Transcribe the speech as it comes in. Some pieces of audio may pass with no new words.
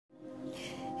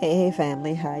Hey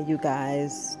family, how you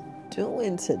guys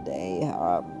doing today?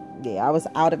 I was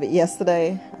out of it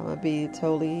yesterday. I'm gonna be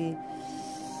totally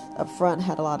upfront.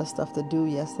 Had a lot of stuff to do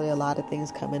yesterday, a lot of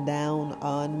things coming down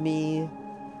on me,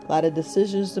 a lot of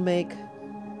decisions to make,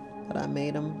 but I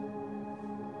made them.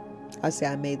 I say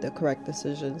I made the correct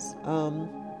decisions.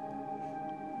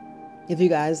 If you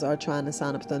guys are trying to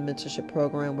sign up to the mentorship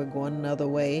program, we're going another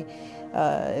way.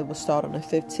 It will start on the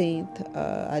 15th.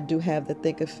 I do have the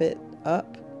Think of Fit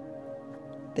up.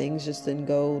 Things just didn't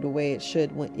go the way it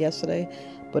should went yesterday,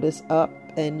 but it's up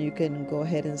and you can go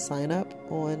ahead and sign up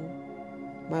on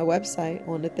my website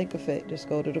on the Think of It. Just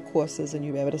go to the courses and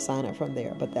you'll be able to sign up from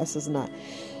there. But that's just not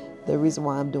the reason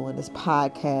why I'm doing this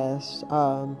podcast.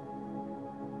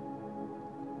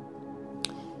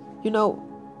 You know,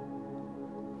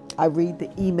 I read the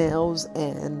emails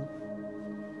and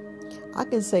I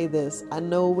can say this. I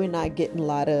know we're not getting a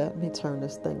lot of... Let me turn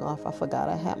this thing off. I forgot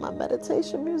I had my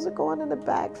meditation music on in the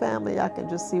back, family. I can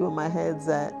just see where my head's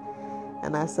at.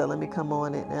 And I said, let me come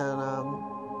on it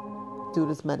and do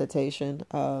this meditation.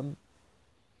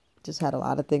 Just had a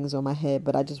lot of things on my head,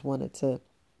 but I just wanted to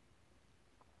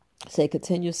say,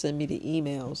 continue to send me the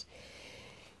emails.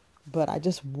 But I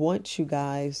just want you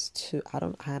guys to,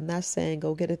 I'm not saying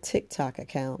go get a TikTok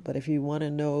account, but if you want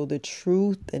to know the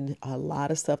truth and a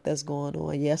lot of stuff that's going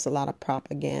on, yes, a lot of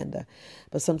propaganda,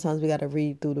 but sometimes we got to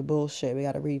read through the bullshit. We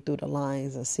got to read through the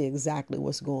lines and see exactly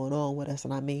what's going on with us.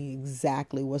 And I mean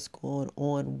exactly what's going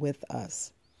on with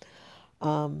us.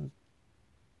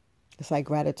 It's like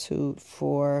gratitude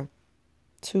for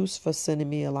Toots for sending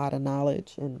me a lot of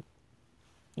knowledge, and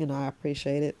I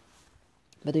appreciate it.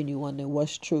 But then you wonder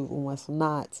what's true and what's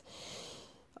not.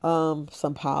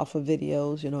 Some powerful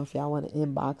videos, if y'all want to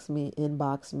inbox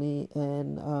me,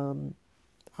 and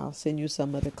I'll send you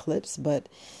some of the clips. But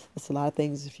it's a lot of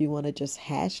things. If you want to just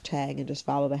hashtag and just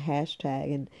follow the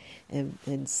hashtag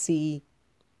and see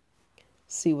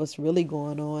what's really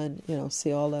going on,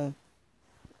 see all the,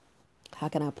 how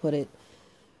can I put it?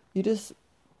 You just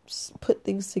put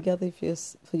things together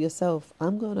for yourself.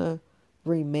 I'm going to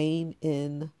remain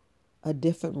in a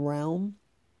different realm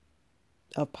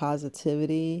of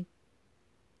positivity,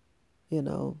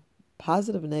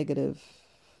 positive, negative.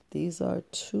 These are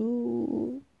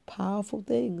two powerful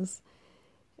things.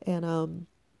 And I'm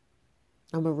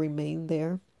going to remain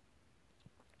there,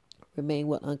 remain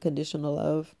with unconditional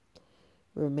love,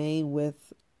 remain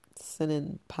with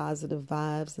sending positive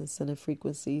vibes and sending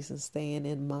frequencies and staying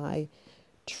in my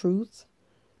truth.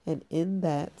 And in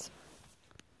that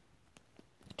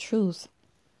truth,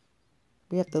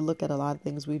 we have to look at a lot of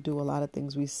things we do, a lot of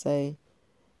things we say,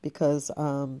 because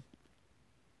I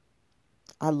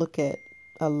look at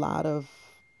a lot of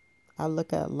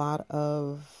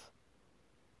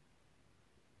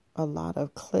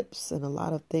clips and a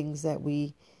lot of things that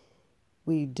we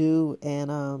do, and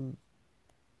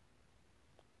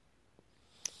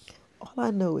all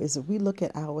I know is if we look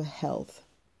at our health,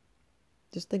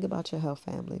 just think about your health,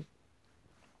 family.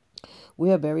 We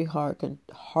are very hard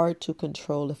to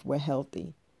control if we're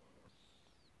healthy.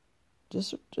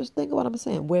 Just think of what I'm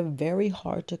saying. We're very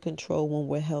hard to control when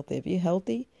we're healthy. If you're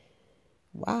healthy,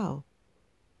 wow,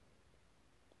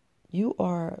 you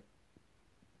are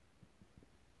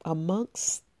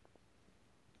amongst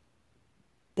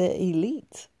the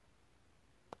elite.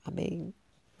 I mean,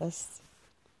 let's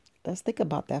think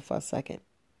about that for a second.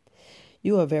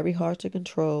 You are very hard to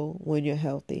control when you're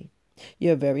healthy.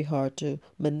 You're very hard to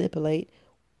manipulate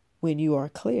when you are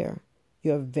clear.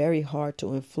 You're very hard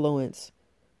to influence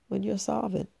when you're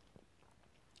solvent.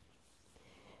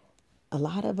 A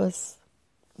lot of us,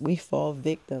 we fall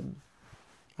victim.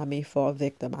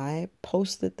 I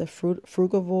posted the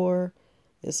frugivore.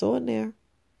 It's on there.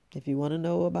 If you want to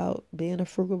know about being a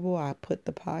frugivore, I put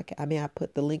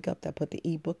the link up there. I put the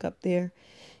ebook up there.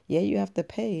 Yeah, you have to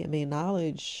pay.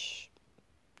 Knowledge,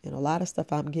 a lot of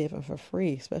stuff I'm giving for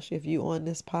free, especially if you on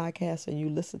this podcast and you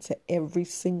listen to every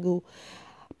single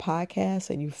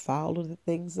podcast and you follow the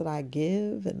things that I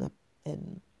give, and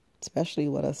especially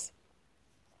with us,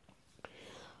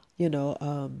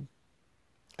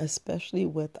 especially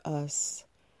with us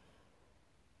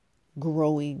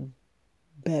growing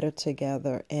better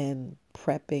together and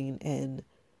prepping and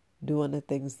doing the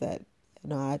things that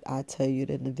I tell you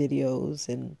in the videos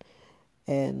and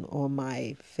on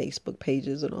my Facebook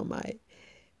pages and on my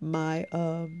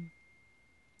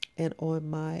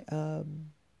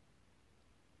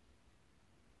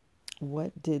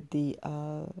what did the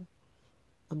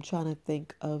I'm trying to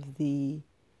think of the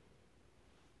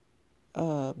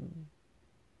I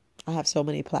have so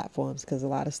many platforms because a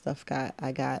lot of stuff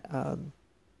I got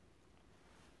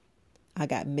I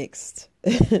got mixed.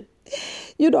 I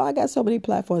got so many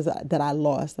platforms that I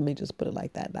lost. Let me just put it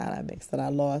like that. Not I mixed, that I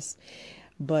lost.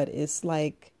 But it's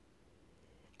like,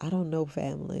 I don't know,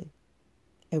 family.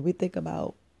 And we think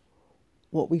about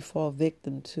what we fall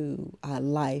victim to, our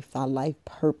life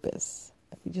purpose.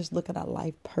 If we just look at our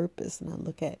life purpose, and I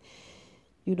look at,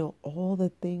 all the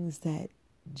things that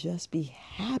just be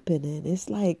happening, it's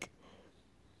like,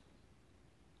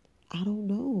 I don't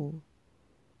know.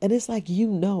 And it's like, if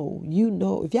y'all, I'm going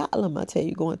to tell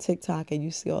you, go on TikTok and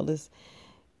you see all this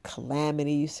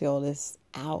calamity, you see all this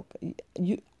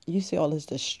you see all this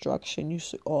destruction, you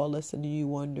see all this, and you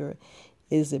wonder,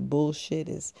 is it bullshit?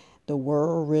 Is the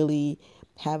world really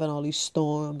having all these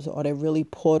storms? Are they really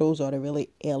portals? Are they really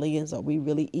aliens? Are we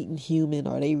really eating human?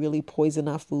 Are they really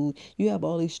poisoning our food? You have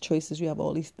all these choices. You have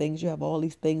all these things. You have all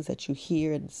these things that you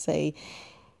hear and say.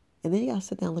 And then you got to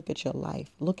sit down and look at your life.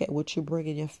 Look at what you bring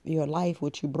in your life,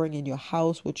 what you bring in your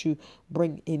house, what you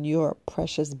bring in your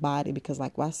precious body. Because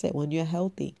like I said, when you're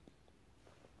healthy,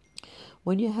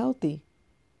 you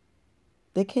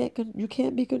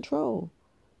can't be controlled.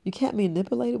 You can't be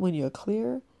manipulated when you're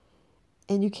clear,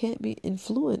 and you can't be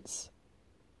influenced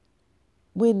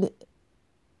when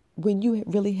you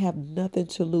really have nothing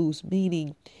to lose.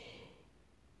 Meaning,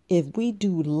 if we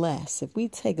do less, if we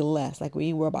take less, like we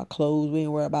ain't worry about clothes, we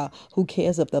ain't worry about who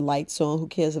cares if the light's on, who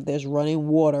cares if there's running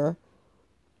water.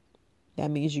 That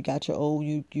means you got your own,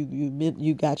 you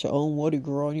got your own water,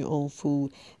 growing your own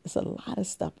food. It's a lot of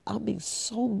stuff. I mean,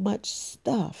 so much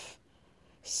stuff.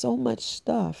 It's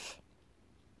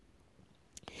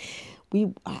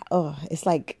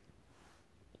like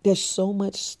there's so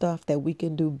much stuff that we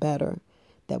can do better,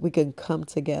 that we can come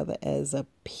together as a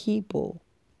people.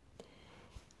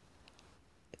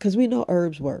 Because we know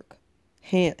herbs work.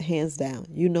 Hands down.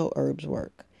 Herbs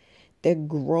work. They're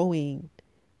growing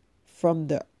from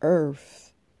the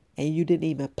earth, and you didn't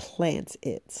even plant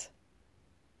it.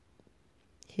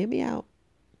 Hear me out.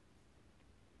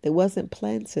 It wasn't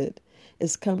planted.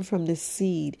 It's come from the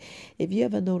seed. If you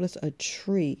ever notice a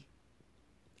tree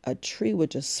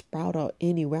would just sprout out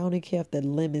anywhere. I don't care if the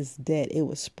limb is dead. It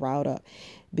would sprout up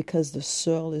because the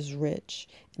soil is rich,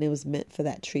 and it was meant for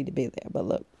that tree to be there. But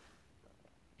look,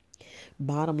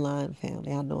 bottom line,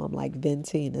 family, I know I'm like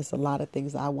venting. There's a lot of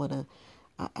things I was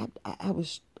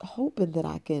hoping that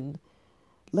I can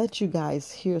let you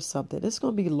guys hear something. It's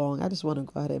going to be long. I just want to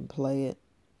go ahead and play it.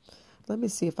 Let me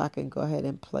see if I can go ahead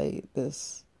and play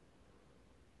this.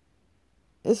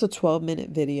 It's a 12-minute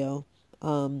video.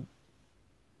 And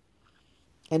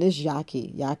it's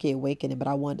Yaki Awakening, but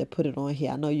I wanted to put it on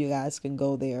here. I know you guys can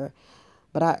go there,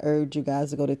 but I urge you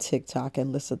guys to go to TikTok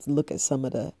and look at some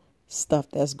of the stuff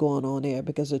that's going on there,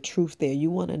 because the truth there, you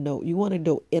want to know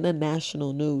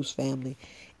international news, family.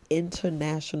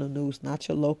 International news, not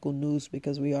your local news,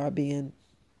 because we are being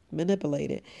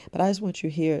manipulated. But I just want you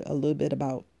to hear a little bit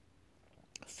about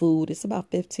food. It's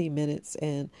about 15 minutes,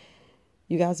 and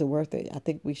you guys are worth it. I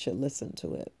think we should listen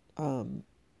to it.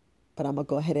 But I'm going to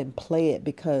go ahead and play it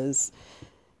because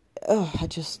I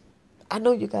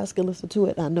know you guys can listen to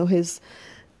it. I know this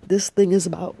thing is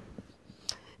about,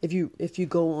 if you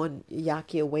go on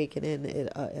Yaki Awakening,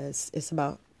 it's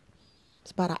about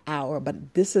an hour,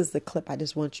 but this is the clip I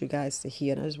just want you guys to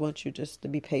hear, and I just want you just to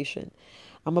be patient.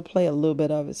 I'm going to play a little bit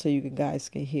of it so you guys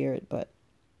can hear it, but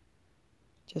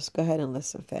just go ahead and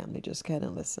listen, family. Just go ahead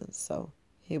and listen. So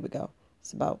here we go.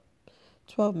 It's about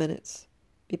 12 minutes.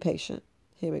 Be patient.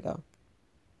 Here we go.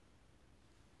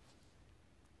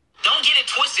 Don't get it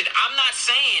twisted. I'm not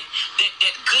saying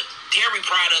that good dairy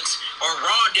products or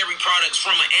raw dairy products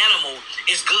from an animal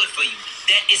is good for you.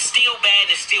 That is still bad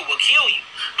and still will kill you.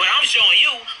 But I'm showing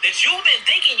you that you've been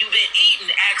thinking you've been eating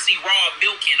actually raw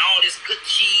milk and all this good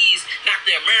cheese, not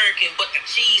the American, but the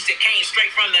cheese that came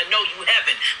straight from the no, you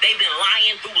haven't. They've been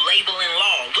lying through labeling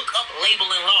law. Look up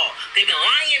labeling law. They've been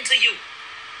lying to you.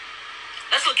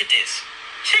 Let's look at this.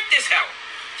 Check this out.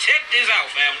 Check this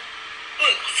out, family.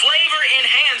 Look, flavor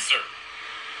enhancer.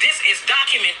 This is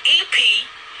document EP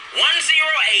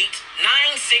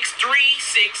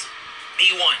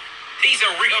 1089636B1. These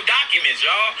are real documents,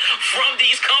 y'all, from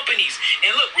these companies.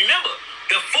 And look, remember,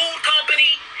 the food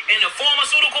company and the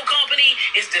pharmaceutical company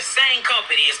is the same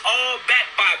company. It's all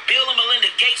backed by Bill and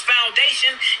Melinda Gates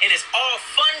Foundation, and it's all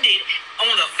funded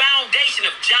on the foundation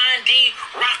of John D.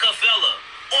 Rockefeller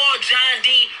or John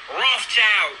D.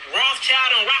 Rothschild.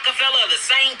 Rothschild and Rockefeller are the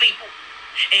same people.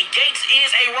 And Gates is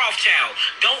a Rothschild.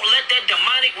 Don't let that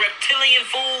demonic reptilian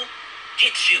fool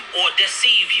get you or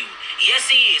deceive you. Yes,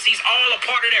 he is. He's all a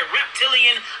part of that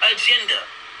reptilian agenda.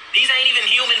 These ain't even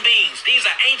human beings. These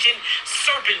are ancient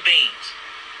serpent beings.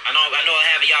 I know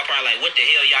half of y'all probably like, what the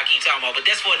hell y'all keep talking about? But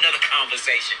that's for another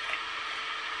conversation.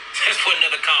 That's for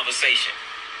another conversation.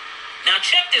 Now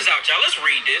check this out, y'all. Let's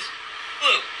read this.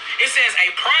 Look, it says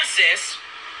a process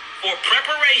for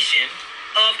preparation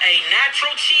of a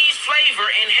natural cheese flavor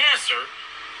enhancer,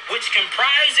 which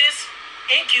comprises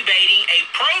incubating a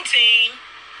protein,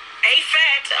 a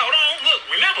fat. Hold on, look,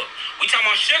 remember, we talking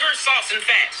about sugar, salts, and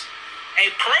fats. A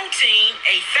protein,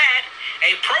 a fat,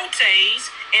 a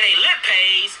protease, and a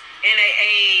lipase, and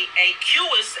a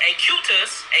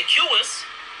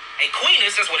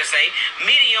quinus, that's what it say,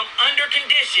 medium under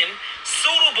condition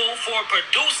suitable for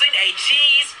producing a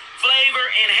cheese flavor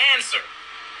enhancer.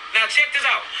 Now check this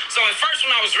out. So at first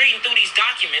when I was reading through these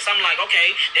documents, I'm like,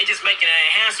 okay, they just making an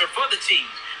enhancer for the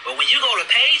cheese. But when you go to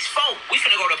page 4, we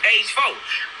finna go to page 4.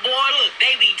 Boy, look,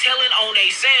 they be telling on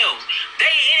they selves. It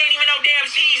ain't even no damn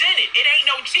cheese in it. It ain't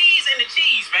no cheese in the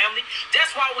cheese, family.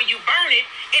 That's why when you burn it,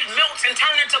 it melts and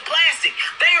turns into plastic.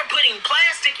 They are putting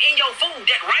plastic in your food.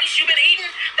 That rice you've been eating,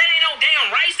 that ain't no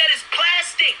damn rice. That is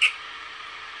plastic.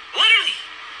 Literally.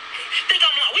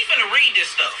 We finna read this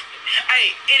stuff.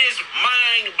 Hey, it is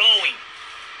mind-blowing.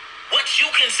 What you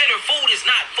consider food is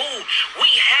not food.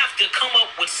 We have to come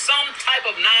up with some type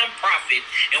of nonprofit,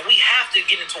 and we have to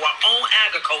get into our own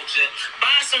agriculture,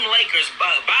 buy some acres,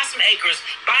 buy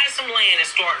some land, and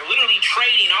start literally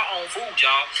trading our own food,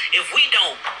 y'all. If we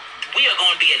don't, we are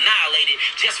going to be annihilated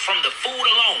just from the food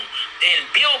alone. And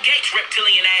Bill Gates'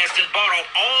 reptilian ass done bought off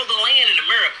all the land in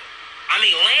America. I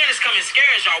mean, land is coming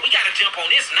scarce, y'all. We got to jump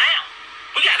on this now.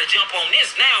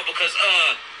 Because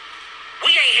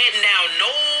we ain't heading down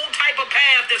no type of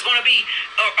path that's going to be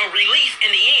a relief in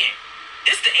the end.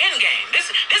 This the end game. This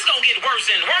going to get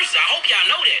worse and worse. I hope y'all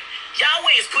know that.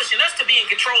 Yahweh is pushing us to be in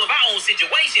control of our own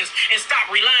situations and stop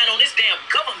relying on this damn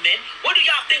government. Where do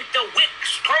y'all think the WIC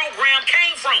program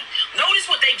came from?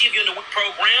 Notice what they give you in the WIC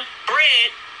program.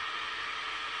 Bread.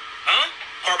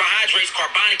 Carbohydrates,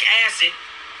 carbonic acid.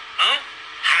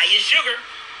 High in sugar.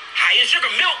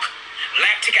 Milk.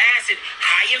 Lactic acid.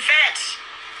 High in fats.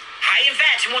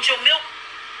 You want your milk?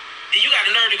 Then you got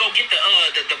the nerve to go get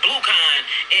the blue kind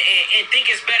and think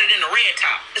it's better than the red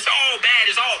top. It's all bad.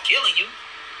 It's all killing you.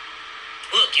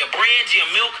 Look, your breads, your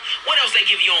milk. What else they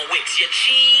give you on Wix? Your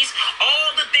cheese.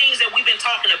 All the things that we've been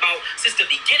talking about since the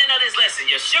beginning of this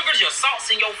lesson. Your sugars, your salts,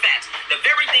 and your fats. The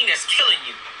very thing that's killing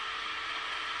you.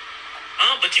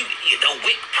 But the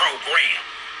WIC program.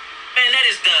 Man, that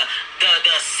is the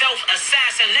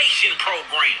self-assassination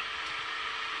program.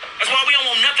 That's why we don't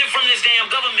want nothing from this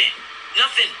damn government.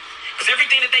 Nothing. Because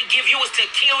everything that they give you is to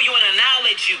kill you and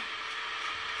annihilate you.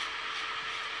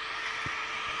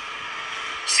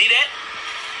 See that?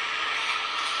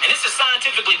 And this is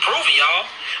scientifically proven, y'all.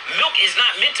 Milk is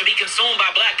not meant to be consumed by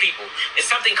black people. It's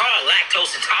something called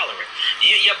lactose intolerant.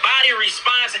 Your body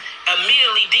responds,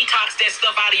 immediately detox that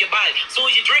stuff out of your body. As soon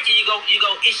as you drink it, you go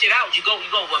ish it out. You go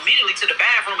immediately to the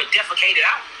bathroom and defecate it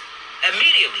out.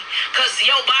 Immediately. Because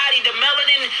your body, the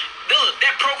melanin, look,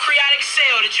 that prokaryotic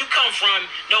cell that you come from,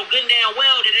 know good and damn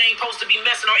well that it ain't supposed to be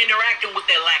messing or interacting with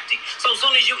that lactic. So as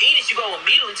soon as you eat it, you go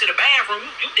immediately to the bathroom.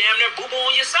 You damn near boo-boo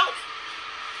on yourself.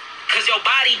 Because your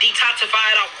body detoxify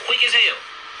it out quick as hell.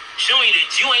 Showing you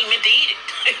that you ain't meant to eat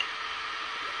it.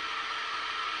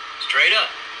 Straight up.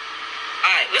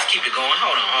 All right, let's keep it going.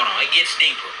 Hold on. It gets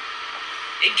deeper.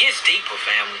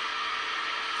 Family.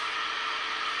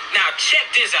 Now, check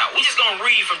this out. We just going to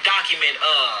read from document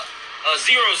 0012.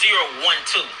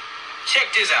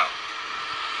 Check this out.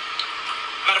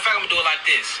 Matter of fact, I'm going to do it like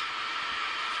this.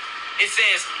 It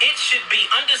says, it should be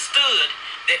understood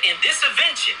that in this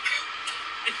invention,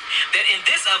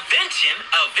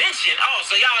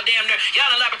 so y'all damn near, y'all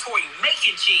in the laboratory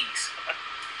making cheese.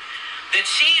 The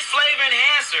cheese flavor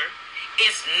enhancer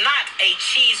is not a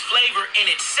cheese flavor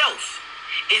in itself.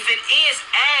 If it is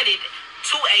added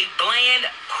to a bland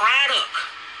product,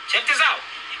 check this out,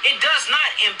 it does not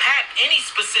impact any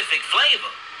specific flavor.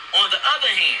 On the other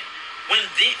hand,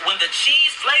 when the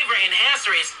cheese flavor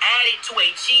enhancer is added to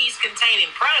a cheese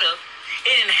containing product,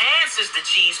 it enhances the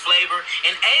cheese flavor,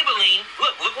 enabling,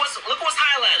 look what's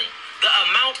highlighting, the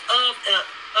amount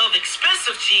of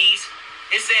expensive cheese,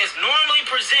 it says normally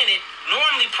present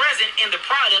in the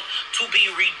product to be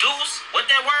reduced. What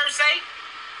that word say?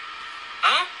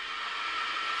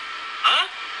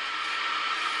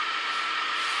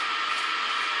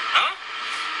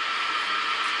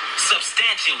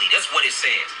 Substantially. That's what it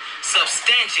says.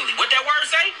 Substantially. What that word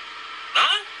say?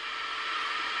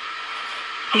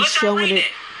 He's showing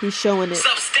it.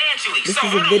 Substantially. This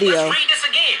is a video. Let's read this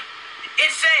again.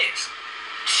 It says,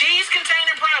 cheese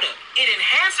containing product. It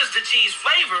enhances the cheese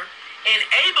flavor,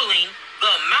 enabling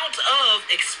the amount of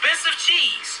expensive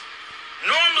cheese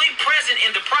normally present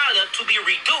in the product to be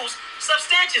reduced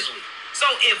substantially. So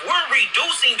if we're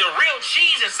reducing the real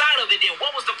cheese inside of it, then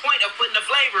what was the point of putting the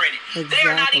flavor in it? Exactly.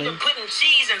 They're not even putting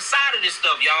cheese inside of this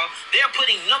stuff, y'all. They're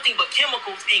putting nothing but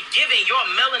chemicals and giving your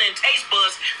melanin taste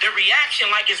buds the reaction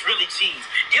like it's really cheese.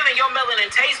 Giving your melanin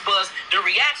taste buds the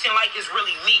reaction like it's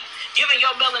really meat. Giving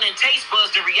your melanin taste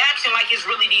buds the reaction like it's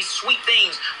really these sweet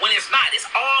things when it's not. It's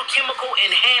all chemical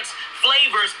enhanced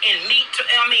flavors and meat.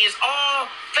 It's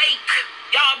all fake.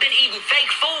 Y'all been eating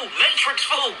fake food, Matrix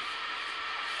food.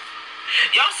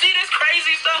 Y'all see this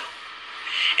crazy stuff?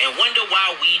 And wonder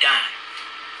why we die.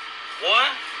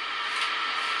 What?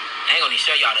 I ain't gonna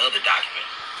show y'all the other document.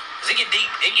 Cause it get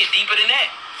deep. It get deeper than that.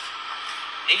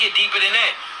 It get deeper than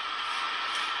that.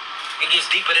 It gets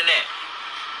deeper than that.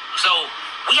 So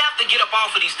we have to get up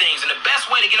off of these things. And the best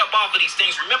way to get up off of these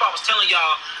things, remember I was telling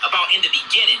y'all about in the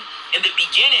beginning. In the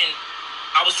beginning,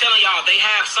 I was telling y'all they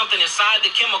have something inside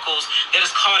the chemicals that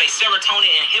is called a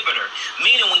serotonin inhibitor.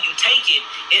 Meaning when you take it,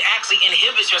 it actually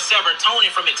inhibits your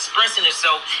serotonin from expressing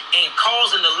itself and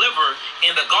causing the liver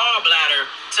and the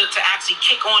gallbladder to actually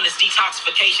kick on this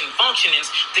detoxification functionings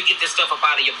to get this stuff up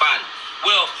out of your body.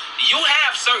 Well, you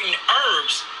have certain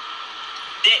herbs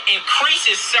that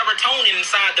increases serotonin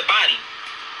inside the body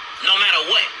no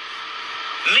matter what.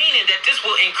 Meaning that this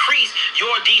will increase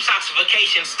your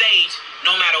detoxification stage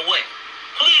no matter what.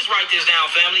 Please write this down,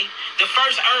 family. The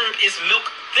first herb is milk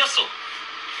thistle.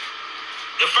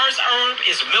 The first herb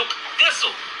is milk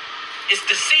thistle. It's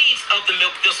the seeds of the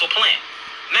milk thistle plant.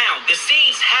 Now, the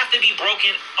seeds have to be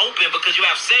broken open because you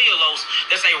have cellulose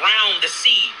that's around the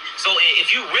seed. So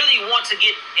if you really want to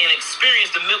get and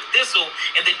experience the milk thistle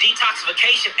and the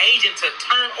detoxification agent to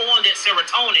turn on that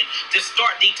serotonin to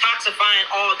start detoxifying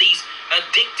all these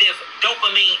addictive,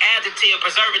 dopamine, additive,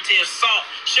 preservative, salt,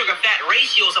 sugar, fat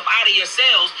ratios up out of your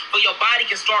cells so your body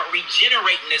can start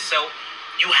regenerating itself,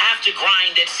 you have to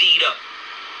grind that seed up.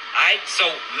 All right? So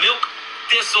milk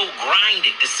thistle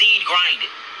grinded, the seed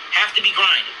grinded. Have to be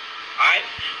grinded. All right?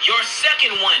 Your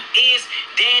second one is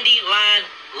dandelion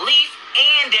leaf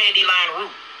and dandelion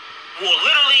root. Will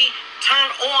literally turn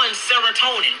on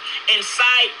serotonin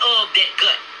inside of that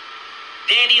gut.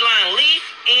 Dandelion leaf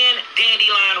and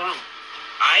dandelion root.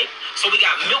 Alright? So we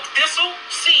got milk thistle,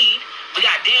 seed, we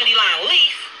got dandelion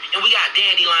leaf, and we got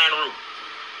dandelion root.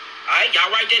 Alright? Y'all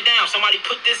write that down. Somebody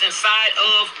put this inside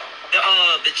of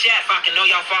the chat if I can know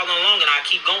y'all following along, and I'll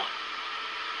keep going.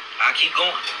 I'll keep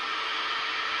going.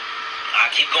 I'll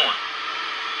keep going.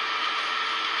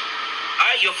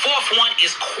 Alright, your fourth one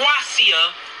is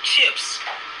quassia chips.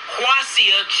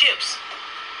 Quassia chips.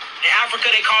 In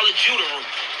Africa, they call it Judah root.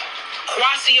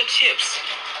 Quassia chips.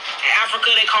 In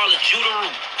Africa, they call it Judah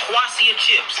root. Quassia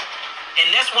chips. And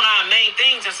that's one of our main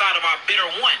things inside of our bitter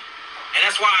one. And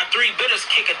that's why our three bitters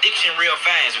kick addiction real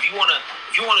fast. If you wanna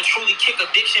truly kick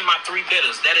addiction, my three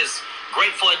bitters, that is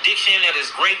great for addiction. That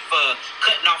is great for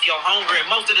cutting off your hunger. And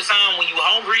most of the time when you're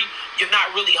hungry, you're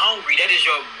not really hungry. That is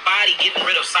your body getting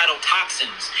rid of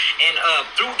cytotoxins. And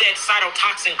through that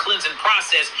cytotoxin cleansing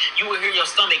process, you will hear your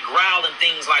stomach growl and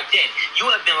things like that. You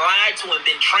have been lied to and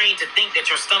been trained to think that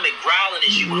your stomach growling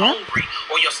is you hungry,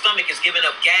 or your stomach is giving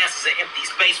up gases and empty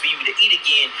space for you to eat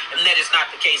again. And that is not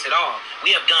the case at all.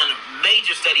 We have done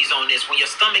major studies on this. When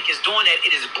your stomach is doing that,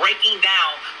 it is breaking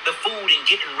down the food and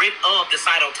getting rid of the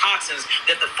cytotoxins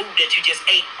that the food that you just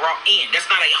ate brought in. That's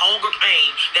not a hunger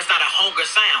pain. That's not a hunger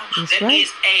sound. That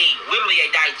is literally a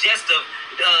digestive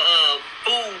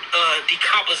food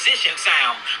decomposition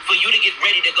sound for you to get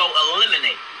ready to go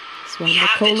eliminate. We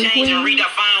have to change and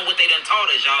redefine what they done taught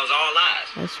us, y'all. It's all lies.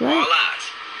 That's right. All lies.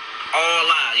 All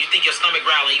lies. You think your stomach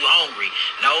growling, you hungry.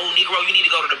 No, Negro, you need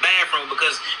to go to the bathroom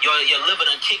because your liver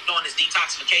done kicked on this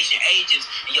detoxification agents,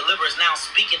 and your liver is now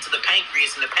speaking to the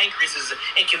pancreas, and the pancreas is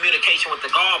in communication with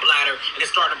the gallbladder, and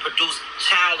it's starting to produce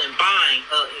chime and bile.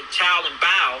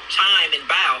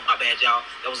 My bad, y'all.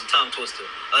 That was a tongue twister.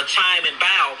 Chime and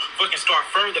bile, we can start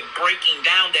further breaking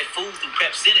down that food through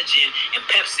pepsinogen and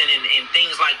pepsin and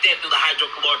things like that through the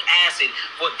hydrochloric acid,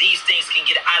 where these things can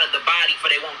get out of the body,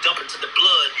 for they won't dump into the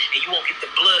blood, and you won't get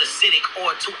the blood acidic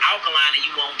or too alkaline, and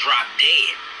you won't drop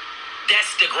dead.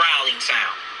 That's the growling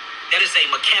sound. That is a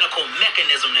mechanical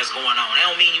mechanism that's going on.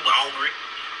 That don't mean you hungry.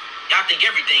 Y'all think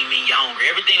everything mean you're hungry.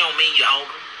 Everything don't mean you're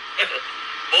hungry.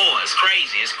 Boy, it's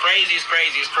crazy. It's crazy. It's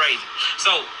crazy. It's crazy.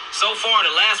 So far,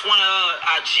 the last one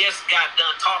I just got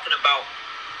done talking about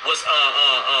was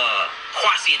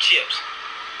quassia chips.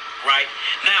 Right?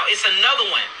 Now, it's another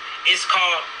one. It's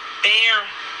called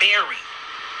bearberry.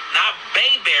 Not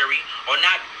bayberry or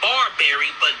not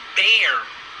barberry, but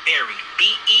bearberry.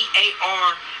 B-E-A-R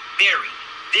berry.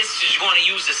 This is going to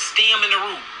use the stem and the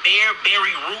root.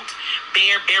 Bearberry root,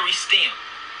 bearberry stem.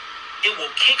 It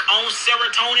will kick on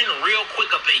serotonin real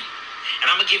quick up in you.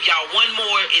 And I'm going to give y'all one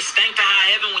more. It stank to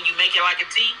high heaven when you make it like a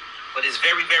tea, but it's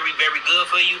very, very, very good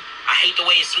for you. I hate the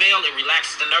way it smells. It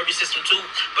relaxes the nervous system too,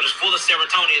 but it's full of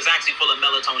serotonin. It's actually full of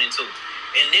melatonin too.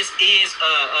 And this is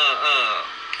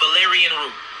valerian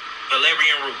root.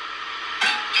 Valerian root.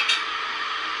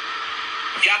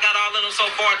 If y'all got all of them so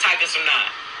far, type in some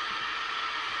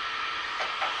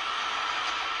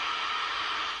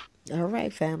 9. All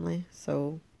right, family.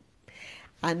 So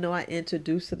I know I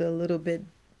introduced it a little bit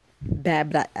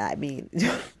bad, but I mean,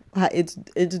 I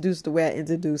introduced the way I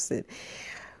introduced it.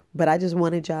 But I just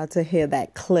wanted y'all to hear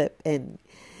that clip and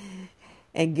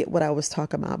get what I was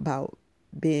talking about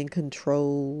being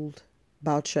controlled,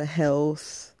 about your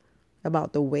health,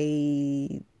 about the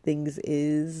way things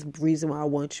is. Reason why I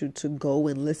want you to go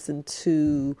and listen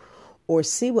to or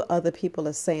see what other people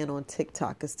are saying on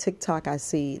TikTok. Because TikTok, I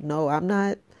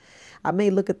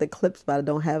may look at the clips, but I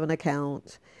don't have an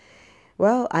account.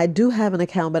 Well, I do have an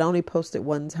account, but I only posted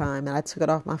one time, and I took it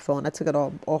off my phone. I took it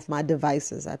off my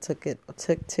devices. I took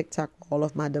TikTok all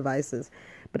of my devices.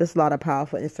 But there's a lot of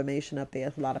powerful information up there.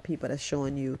 There's a lot of people that's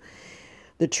showing you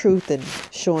the truth and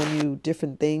showing you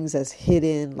different things that's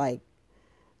hidden, like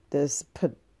this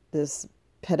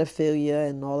pedophilia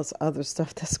and all this other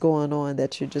stuff that's going on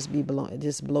that you it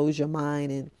just blows your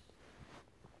mind,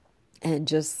 and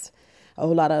just a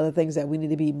whole lot of other things that we need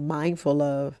to be mindful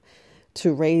of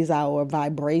to raise our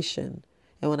vibration.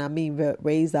 And when I mean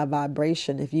raise our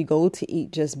vibration, if you go to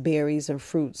eat just berries and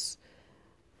fruits,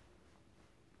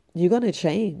 you're going to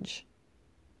change.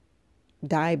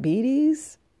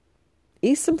 Diabetes,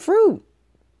 eat some fruit.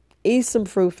 Eat some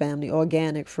fruit, family,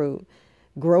 organic fruit.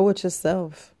 Grow it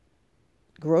yourself.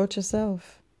 Grow it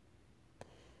yourself.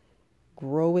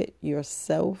 Grow it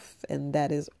yourself. And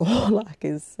that is all I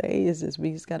can say is just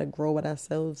we just got to grow it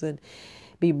ourselves and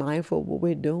be mindful of what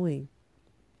we're doing.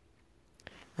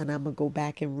 And I'm going to go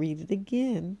back and read it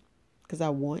again because I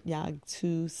want y'all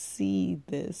to see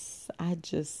this.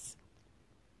 It's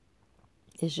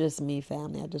just me,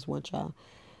 family. I just want y'all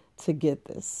to get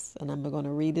this. And I'm going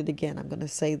to read it again. I'm going to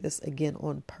say this again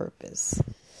on purpose.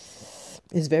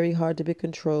 It's very hard to be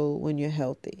controlled when you're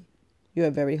healthy. You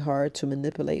are very hard to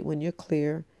manipulate when you're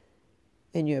clear.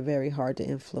 And you're very hard to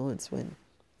influence when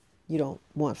you don't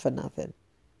want for nothing.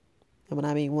 And when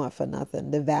I mean want for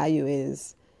nothing, the value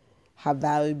is how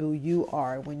valuable you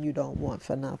are when you don't want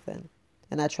for nothing.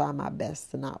 And I try my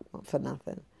best to not want for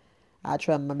nothing. I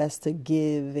try my best to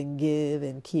give and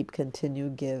continue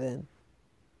giving.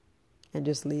 And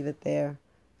just leave it there.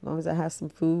 As long as I have some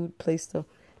food, place to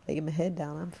lay my head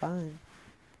down, I'm fine.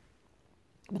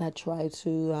 But I try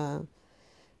to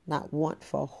not want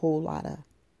for a whole lot of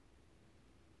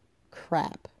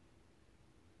crap.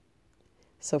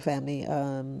 So family,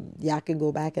 y'all can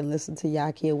go back and listen to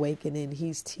Yaki Awakening.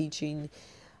 He's teaching.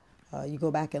 You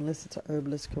go back and listen to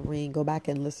Herbalist Kareem. Go back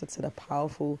and listen to the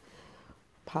powerful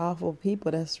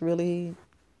people that's really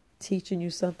teaching you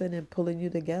something and pulling you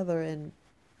together and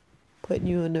putting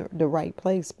you in the right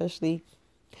place, especially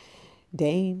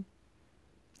Dane.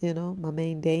 You know, my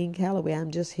main Dane Calloway. I'm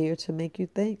just here to make you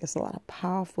think. There's a lot of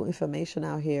powerful information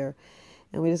out here,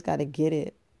 and we just got to get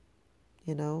it.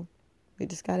 You know, we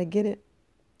just got to get it.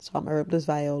 So I'm Herbalist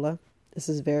Viola. This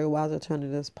is Very Wise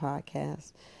Alternatives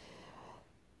podcast.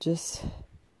 Just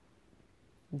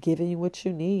giving you what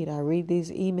you need. I read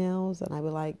these emails and I be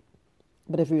like,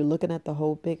 but if you're looking at the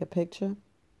whole bigger picture,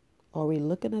 are we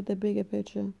looking at the bigger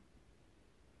picture?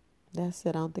 That's it.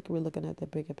 I don't think we're looking at the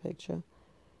bigger picture.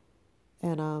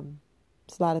 And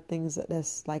it's a lot of things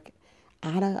that's like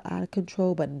out of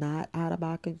control, but not out of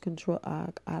our control.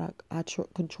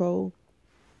 Control.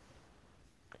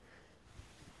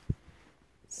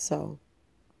 So,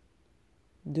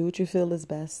 do what you feel is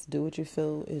best. Do what you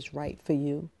feel is right for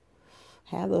you.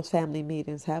 Have those family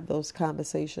meetings. Have those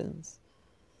conversations.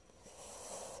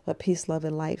 A peace, love,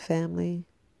 and light family.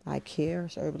 I care.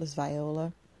 It's Herbalist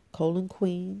Viola. Colon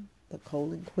Queen. The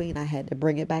colon queen. I had to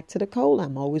bring it back to the colon.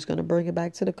 I'm always going to bring it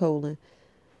back to the colon.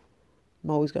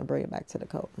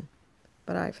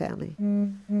 But all right, family.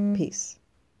 Peace.